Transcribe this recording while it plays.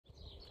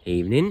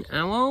Evening,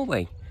 how are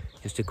we?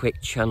 Just a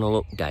quick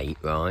channel update,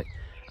 right?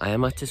 I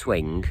am at a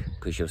swing,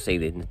 because you'll see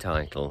it in the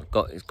title.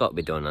 It's got to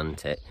be done,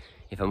 hasn't it?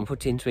 If I'm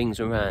putting swings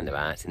and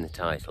roundabouts in the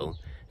title,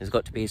 there's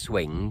got to be a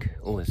swing.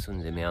 Oh, the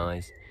sun's in my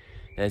eyes.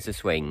 There's a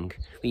swing.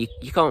 But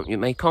you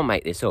can't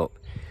make this up.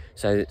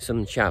 So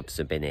some chaps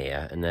have been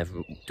here and they've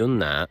done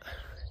that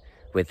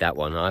with that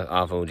one.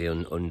 I've already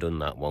undone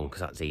that one because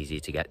that's easier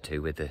to get to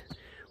with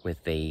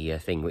the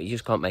thing. But you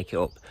just can't make it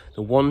up.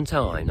 The one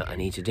time that I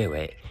need to do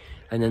it,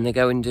 and then they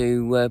go and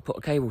put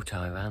a cable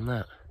tie around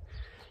that,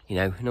 you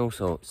know, and all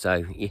sorts.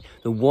 So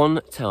the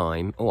one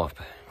time, oh, I'll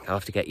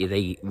have to get you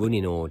the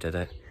running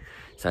order.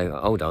 So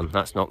hold on,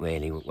 that's not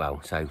really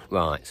well. So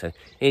right, so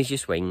here's your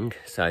swing.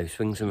 So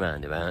swings and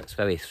roundabouts,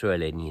 very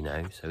thrilling, you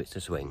know. So it's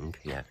a swing,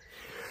 yeah.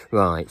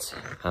 Right,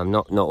 I'm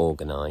not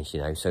organised,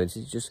 you know. So it's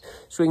just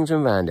swings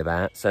and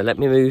roundabouts. So let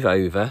me move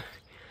over.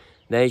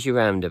 There's your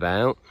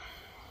roundabout.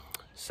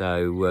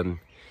 So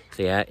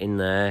so yeah, in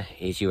there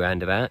is your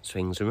roundabout,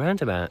 swings and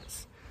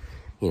roundabouts.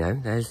 You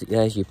know,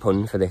 there's your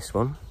pun for this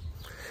one.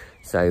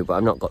 So, but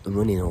I've not got the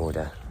running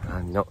order.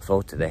 I've not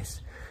thought of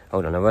this.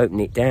 Hold on, I've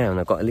opened it down.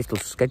 I've got a little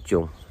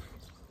schedule.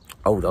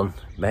 Hold on,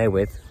 bear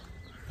with.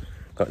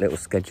 Got a little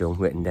schedule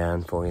written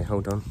down for you.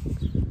 Hold on.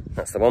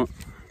 That's the one.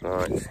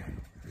 Right.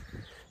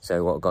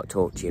 So what I've got to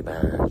talk to you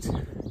about.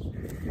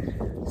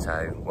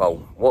 So, well,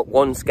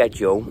 one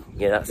schedule.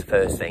 Yeah, that's the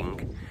first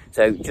thing.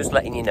 So just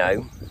letting you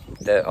know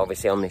that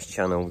obviously on this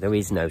channel there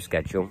is no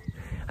schedule.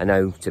 I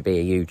know to be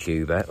a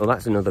YouTuber. Well,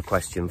 that's another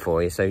question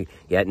for you. So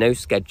yeah, no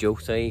schedule.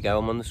 So there you go,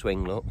 I'm on the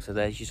swing, look. So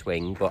there's your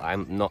swing, but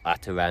I'm not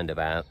at a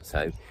roundabout.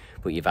 So,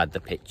 but you've had the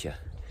picture.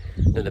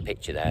 Another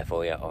picture there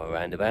for you, or a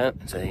roundabout.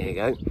 So there you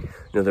go.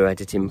 Another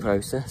editing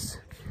process.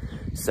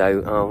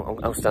 So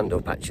I'll stand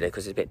up actually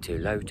because it's a bit too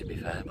low to be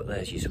fair. But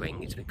there's your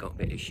swing. It's got a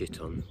bit of shit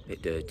on, a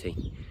bit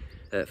dirty.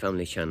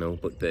 Family channel,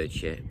 but bird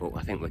shit. But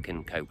I think we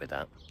can cope with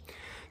that.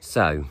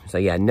 So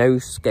yeah, no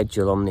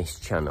schedule on this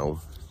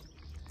channel.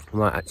 I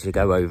might actually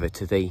go over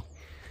to the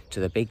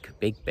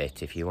big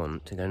bit if you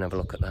want to go and have a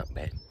look at that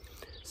bit.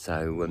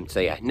 So so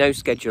yeah, no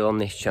schedule on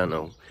this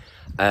channel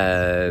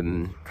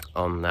on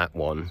that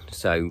one.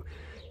 So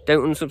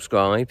don't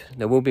unsubscribe.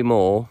 There will be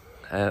more,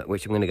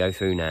 which I'm going to go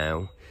through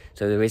now.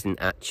 So there isn't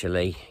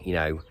actually, you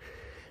know,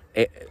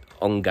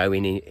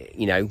 ongoing.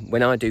 You know,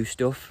 when I do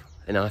stuff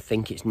and I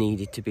think it's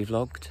needed to be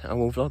vlogged, I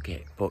will vlog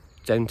it. But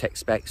don't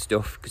expect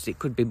stuff because it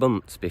could be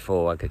months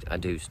before I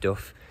do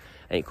stuff.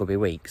 And it could be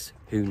weeks,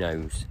 who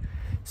knows.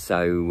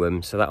 So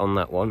so that on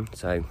that one.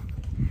 So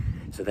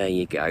there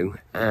you go.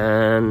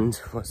 And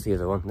what's the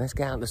other one? Let's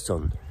get out the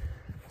sun.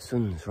 The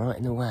sun's right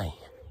in the way.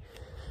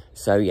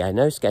 So yeah,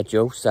 no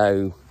schedule.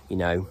 So you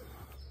know,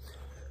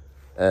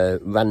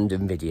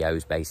 random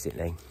videos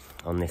basically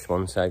on this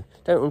one. So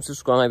don't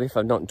unsubscribe if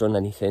I've not done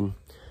anything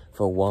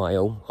for a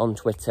while. On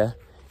Twitter,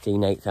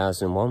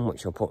 Dean8001,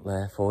 which I'll put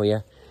there for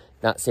you.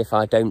 That's if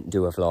I don't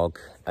do a vlog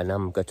and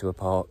I'm go to a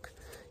park.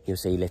 You'll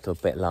see a little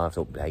bit live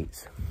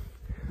updates.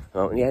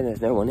 Oh yeah,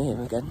 there's no one here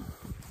again.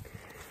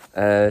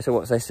 So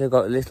what's this? I've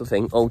got a little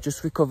thing. Oh,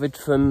 just recovered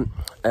from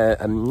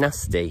a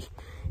nasty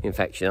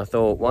infection. I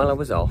thought while I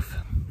was off,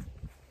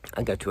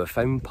 I'd go to a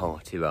foam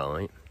party,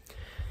 right?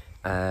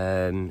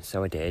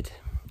 So I did.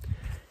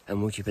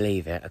 And would you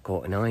believe it? I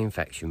caught an eye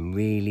infection,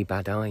 really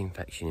bad eye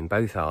infection in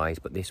both eyes,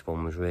 but this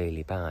one was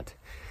really bad.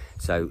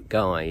 So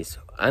guys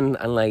and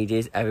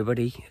ladies,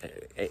 everybody,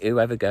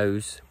 whoever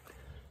goes,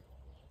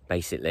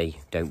 basically,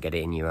 don't get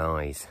it in your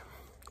eyes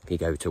if you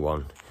go to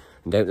one.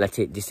 And don't let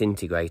it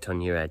disintegrate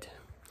on your head.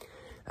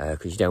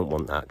 Because you don't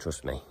want that,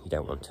 trust me. You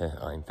don't want an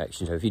eye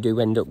infection. So if you do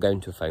end up going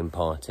to a foam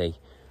party,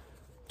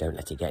 don't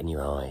let it get in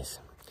your eyes.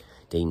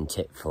 Dean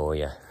tip for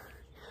you.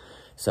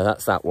 So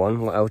that's that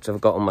one. What else have I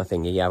got on my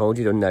thingy? Yeah, I've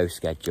already done no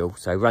schedule.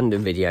 So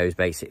random videos,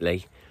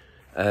 basically,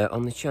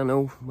 on the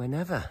channel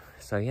whenever.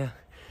 So yeah,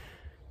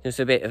 just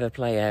a bit of a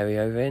play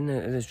area over in.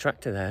 There's a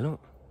tractor there,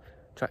 look.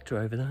 Tractor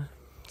over there.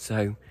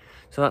 So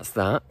that's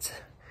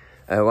that.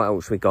 What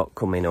else we got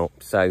coming up?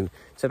 So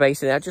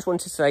basically, I just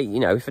want to say, you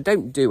know, if I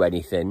don't do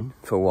anything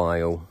for a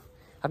while,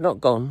 I've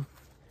not gone.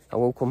 I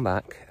will come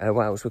back.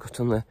 What else we got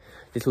on the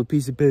little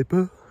piece of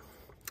paper?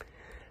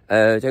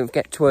 Don't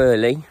forget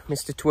Twirly,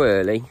 Mr.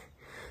 Twirly.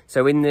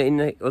 So in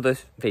the other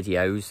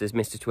videos, there's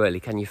Mr. Twirly.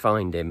 Can you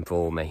find him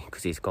for me?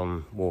 Because he's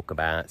gone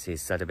walkabouts.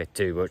 He's had a bit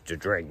too much to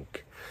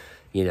drink,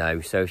 you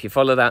know. So if you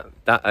follow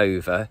that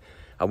over.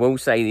 I will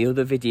say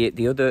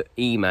the other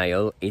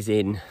email is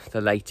in the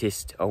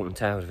latest Alton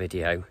Towers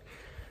video.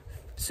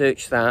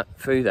 Search that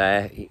through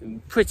there.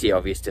 Pretty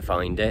obvious to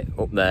find it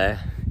up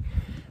there.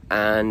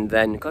 And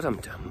then, God,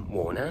 I'm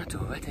worn out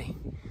already.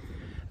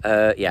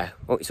 Yeah,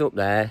 well, it's up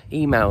there.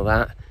 Email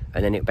that,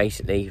 and then it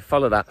basically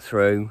follow that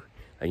through,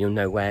 and you'll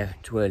know where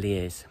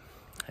Twirly is,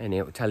 and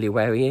it'll tell you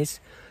where he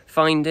is.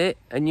 Find it,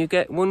 and you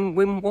get win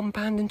 £1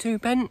 and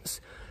 2p.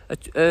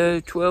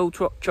 A twirl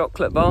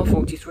chocolate bar,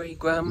 43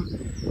 gram,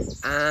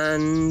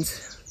 and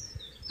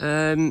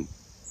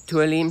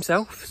Twirly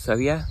himself. So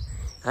yeah,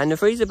 and a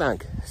freezer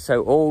bag.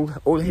 So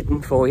all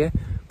hidden for you.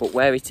 But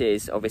where it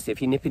is, obviously,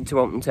 if you nip into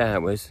Alton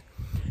Towers,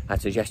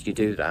 I'd suggest you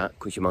do that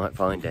because you might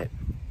find it.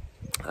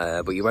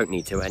 But you won't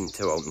need to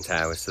enter Alton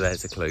Towers, so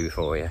there's a clue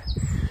for you.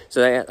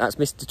 So that's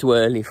Mr.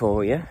 Twirly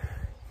for you.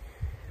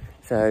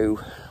 So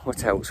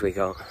what else we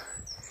got?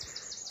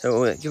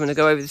 So do you want to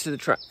go over to the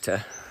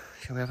tractor?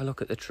 Shall we have a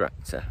look at the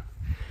tractor?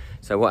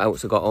 So what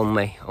else I got on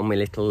my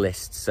little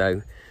list?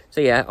 So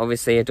yeah,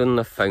 obviously I've done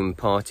the foam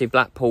party.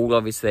 Blackpool,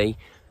 obviously,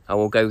 I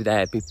will go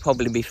there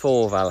probably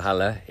before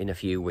Valhalla in a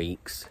few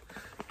weeks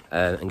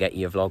and get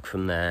you a vlog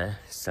from there.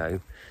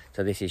 So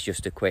this is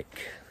just a quick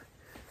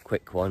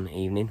one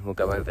evening. We'll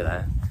go over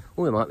there.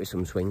 Oh, there might be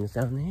some swings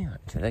down here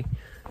actually,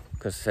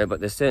 but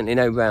there's certainly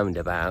no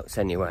roundabouts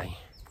anyway,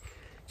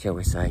 shall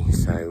we say?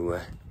 So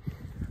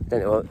I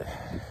don't know what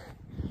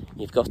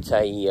you've got a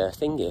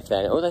thingy if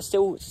they're. Oh, they're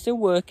still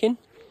working.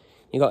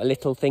 You got a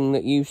little thing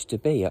that used to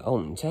be at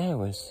Alton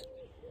Towers.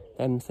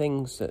 Them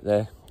things that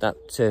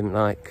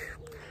like,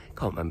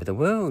 can't remember the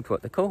word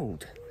what they're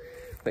called.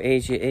 But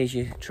here's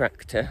your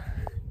tractor.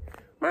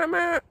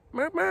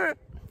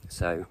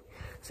 So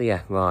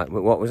yeah, right.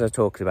 What was I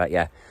talking about?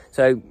 Yeah.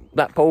 So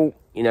Blackpool,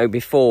 you know,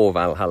 before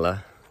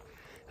Valhalla,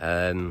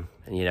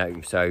 you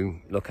know, so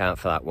look out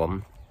for that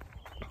one.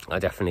 I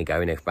definitely go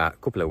in about a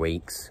couple of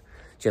weeks,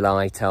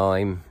 July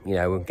time. You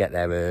know, we'll get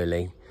there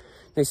early.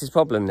 This is the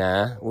problem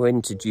now. We're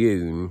into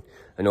June,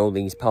 and all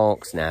these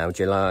parks now,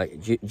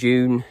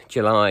 June,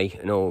 July,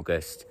 and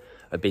August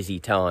are busy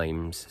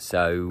times.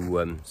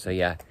 So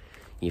yeah,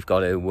 you've got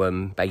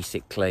to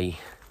basically.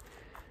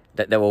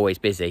 That they're always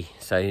busy,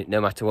 so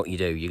no matter what you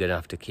do, you're going to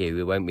have to queue.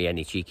 There won't be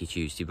any Cheeky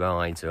Tuesday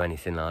rides or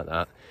anything like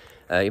that.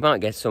 You might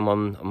get some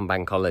on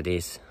bank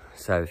holidays.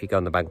 So if you go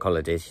on the bank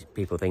holidays,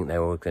 people think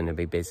they're all going to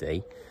be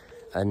busy,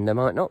 and they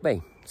might not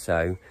be.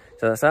 So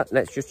that's that.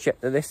 Let's just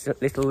check the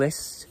little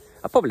list.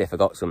 I probably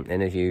forgot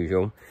something as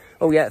usual.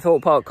 Oh yeah,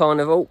 Thorpe Park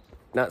Carnival.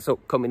 That's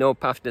coming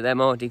up after their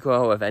Mardi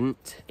Gras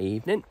event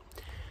evening.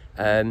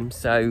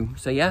 So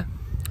yeah,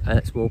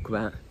 let's walk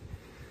about.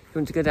 You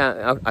want to go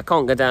down? I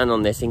can't go down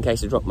on this in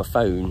case I drop my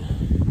phone.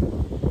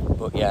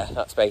 But yeah,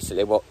 that's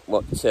basically what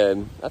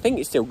I think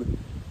it's still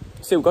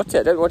got it.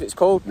 I don't know what it's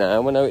called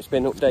now. I know it's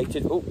been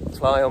updated. Oh,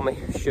 fly on my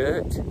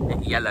shirt.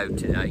 It's yellow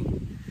today.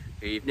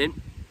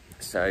 Evening.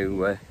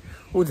 So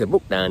oh, there's a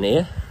book down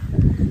here.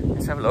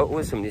 Let's have a look.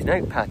 Oh, somebody's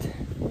notepad.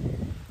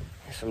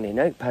 There's somebody's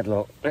notepad.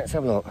 Look. Let's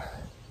have a look.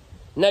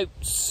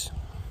 Notes.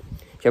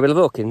 Shall we have a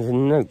look? There's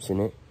notes in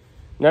it.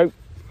 Nope.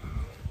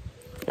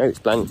 No, it's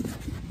blank.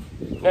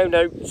 No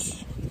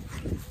notes.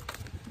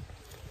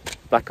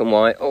 Black and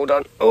white. Hold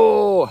on.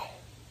 Oh,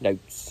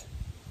 notes.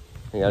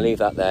 Yeah, I'll leave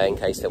that there in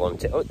case they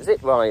want it. Oh,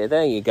 zip wire.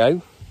 There you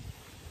go.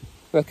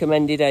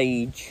 Recommended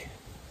age.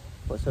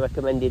 What's the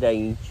recommended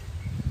age?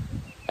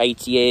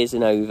 80 years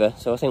and over.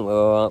 So I think we're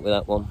all right with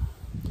that one.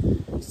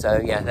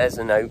 So yeah, there's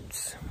the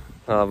notes.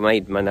 I've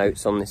made my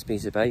notes on this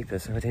piece of paper,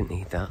 so I didn't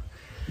need that.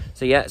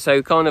 So yeah,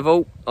 so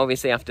Carnival,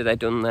 obviously after they've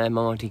done their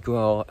Mardi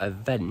Gras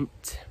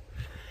event,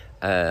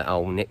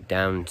 I'll nip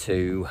down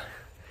to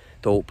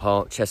Thorpe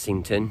Park,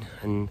 Chessington,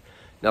 and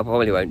I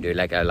probably won't do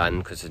Legoland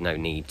because there's no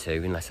need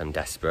to unless I'm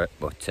desperate,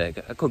 but I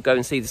could go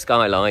and see the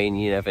skyline,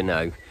 you never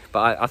know.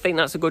 But I think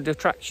that's a good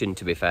attraction,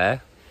 to be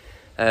fair.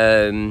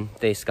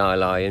 The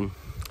skyline,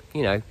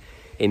 you know,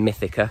 in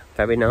Mythica,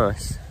 very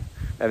nice,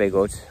 very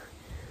good.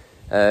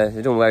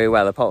 They've done very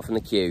well apart from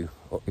the queue.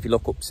 If you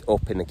look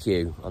up in the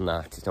queue on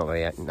that, it's not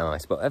very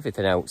nice, but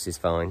everything else is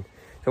fine.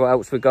 So what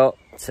else we got?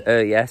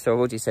 Yeah, so I've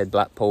already said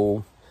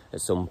Blackpool at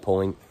some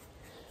point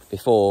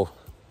before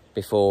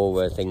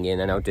thinking,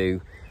 and I'll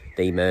do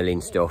the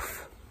Merlin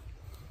stuff,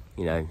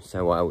 you know.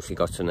 So what else we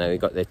got on there? We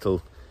got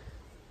little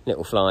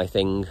fly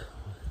thing,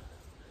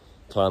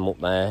 climb up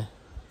there,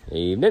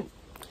 evening.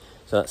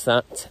 So that's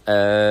that.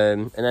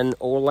 And then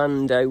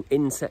Orlando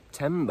in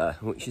September,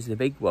 which is the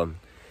big one.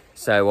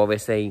 So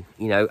obviously,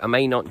 you know, I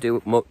may not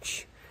do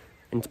much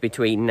in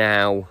between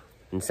now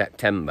and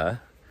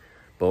September,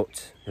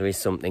 but there is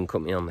something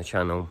coming on the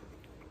channel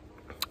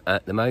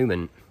at the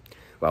moment.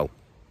 Well,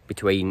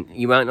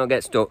 you might not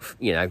get stuff,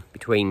 you know,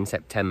 between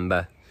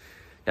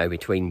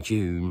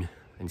June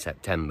and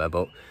September,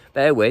 but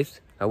bear with,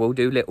 I will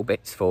do little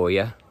bits for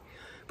you.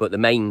 But the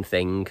main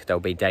thing, there'll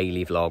be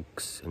daily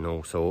vlogs and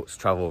all sorts,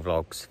 travel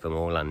vlogs from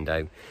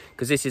Orlando.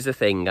 Because this is the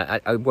thing,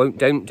 I won't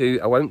do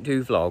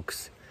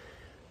vlogs.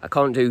 I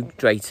can't do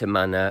Drayton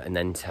Manor and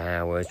then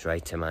Towers,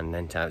 Drayton Manor and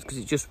then Towers, because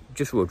it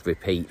just would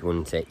repeat,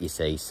 wouldn't it, you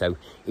see? So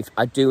if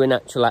I do an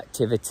actual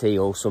activity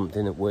or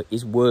something that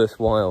is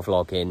worthwhile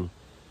vlogging,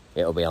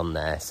 it'll be on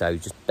there. So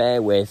just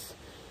bear with.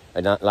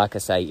 And like I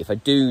say, if I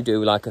do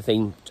like a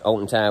thing,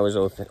 Alton Towers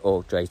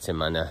or Drayton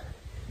Manor,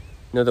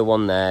 another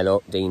one there,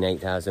 look,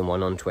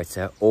 Dean8001 on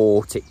Twitter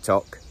or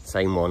TikTok,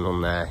 same one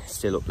on there,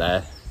 still up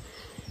there.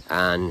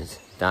 And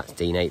that's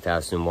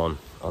Dean8001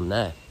 on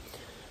there.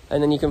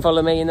 And then you can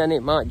follow me, and then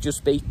it might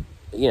just be,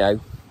 you know,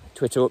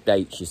 Twitter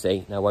updates, you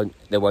see. There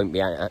won't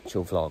be an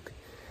actual vlog.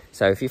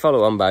 So if you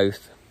follow on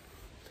both,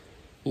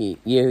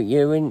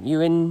 you're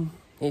in,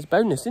 it's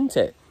bonus, isn't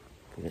it?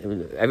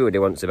 Everybody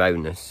wants a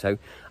bonus. So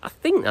I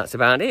think that's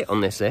about it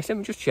on this list. Let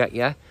me just check,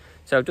 yeah.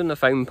 So I've done the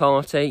phone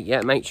party.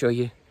 Yeah, make sure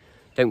you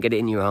don't get it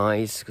in your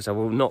eyes, because I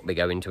will not be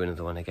going to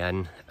another one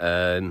again.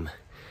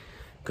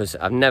 Because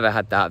I've never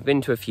had that. I've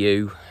been to a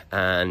few,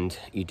 and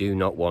you do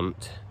not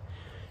want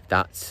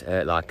that,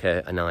 like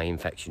an eye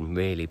infection,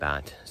 really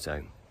bad.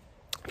 So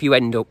if you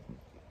end up,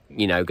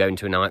 you know, going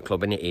to a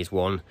nightclub and it is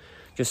one,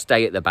 just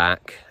stay at the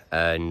back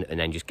and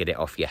then just get it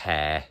off your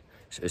hair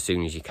as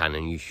soon as you can,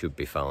 and you should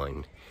be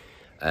fine.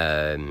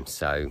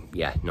 So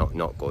yeah,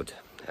 not good.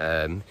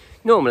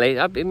 Normally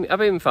I've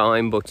been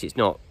fine, but it's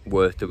not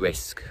worth the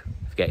risk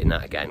of getting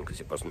that again, because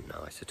it wasn't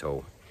nice at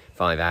all.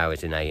 5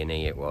 hours in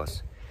A&E it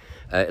was.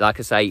 Like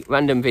I say,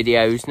 random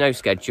videos, no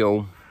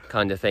schedule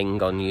kind of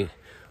thing on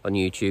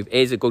YouTube.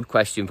 Here's a good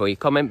question for you.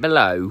 Comment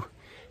below,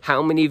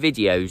 how many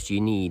videos do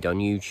you need on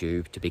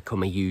YouTube to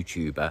become a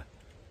YouTuber?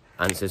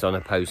 Answers on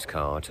a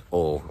postcard,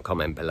 or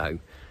comment below.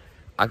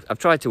 I've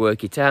tried to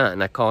work it out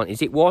and I can't.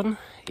 Is it 1?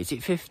 Is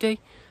it 50?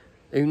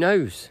 Who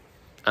knows?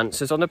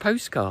 Answers on a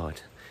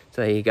postcard.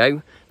 So there you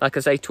go. Like I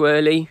say,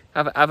 twirly,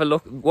 have a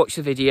look, watch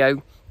the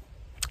video,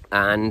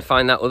 and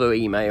find that other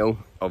email,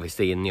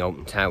 obviously in the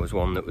Alton Towers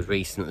one that was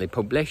recently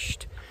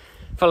published.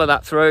 Follow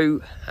that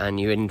through, and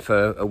you're in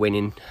for a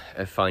winning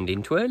of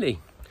finding Twirly.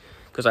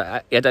 Because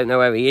I don't know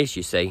where he is,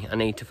 you see. I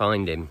need to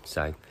find him.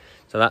 So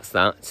that's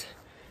that.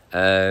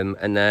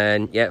 And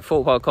then, yeah,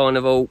 Football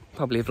Carnival,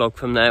 probably a vlog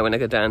from there when I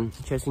go down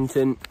to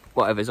Chessington.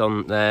 Whatever's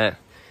on there.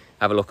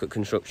 Have a look at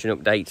construction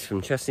updates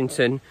from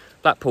Chessington.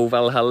 Blackpool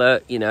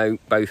Valhalla, you know,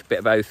 bit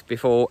of both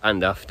before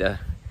and after.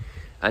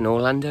 And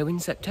Orlando in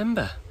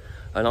September.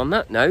 And on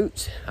that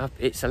note,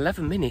 it's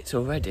 11 minutes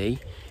already.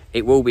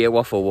 It will be a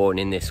waffle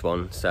warning, this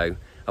one. So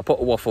I'll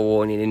put a waffle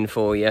warning in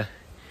for you.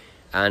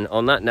 And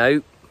on that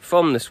note,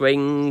 from the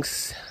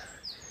swings,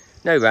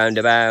 no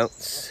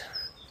roundabouts.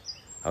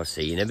 I'll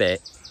see you in a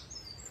bit.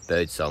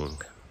 Bird song.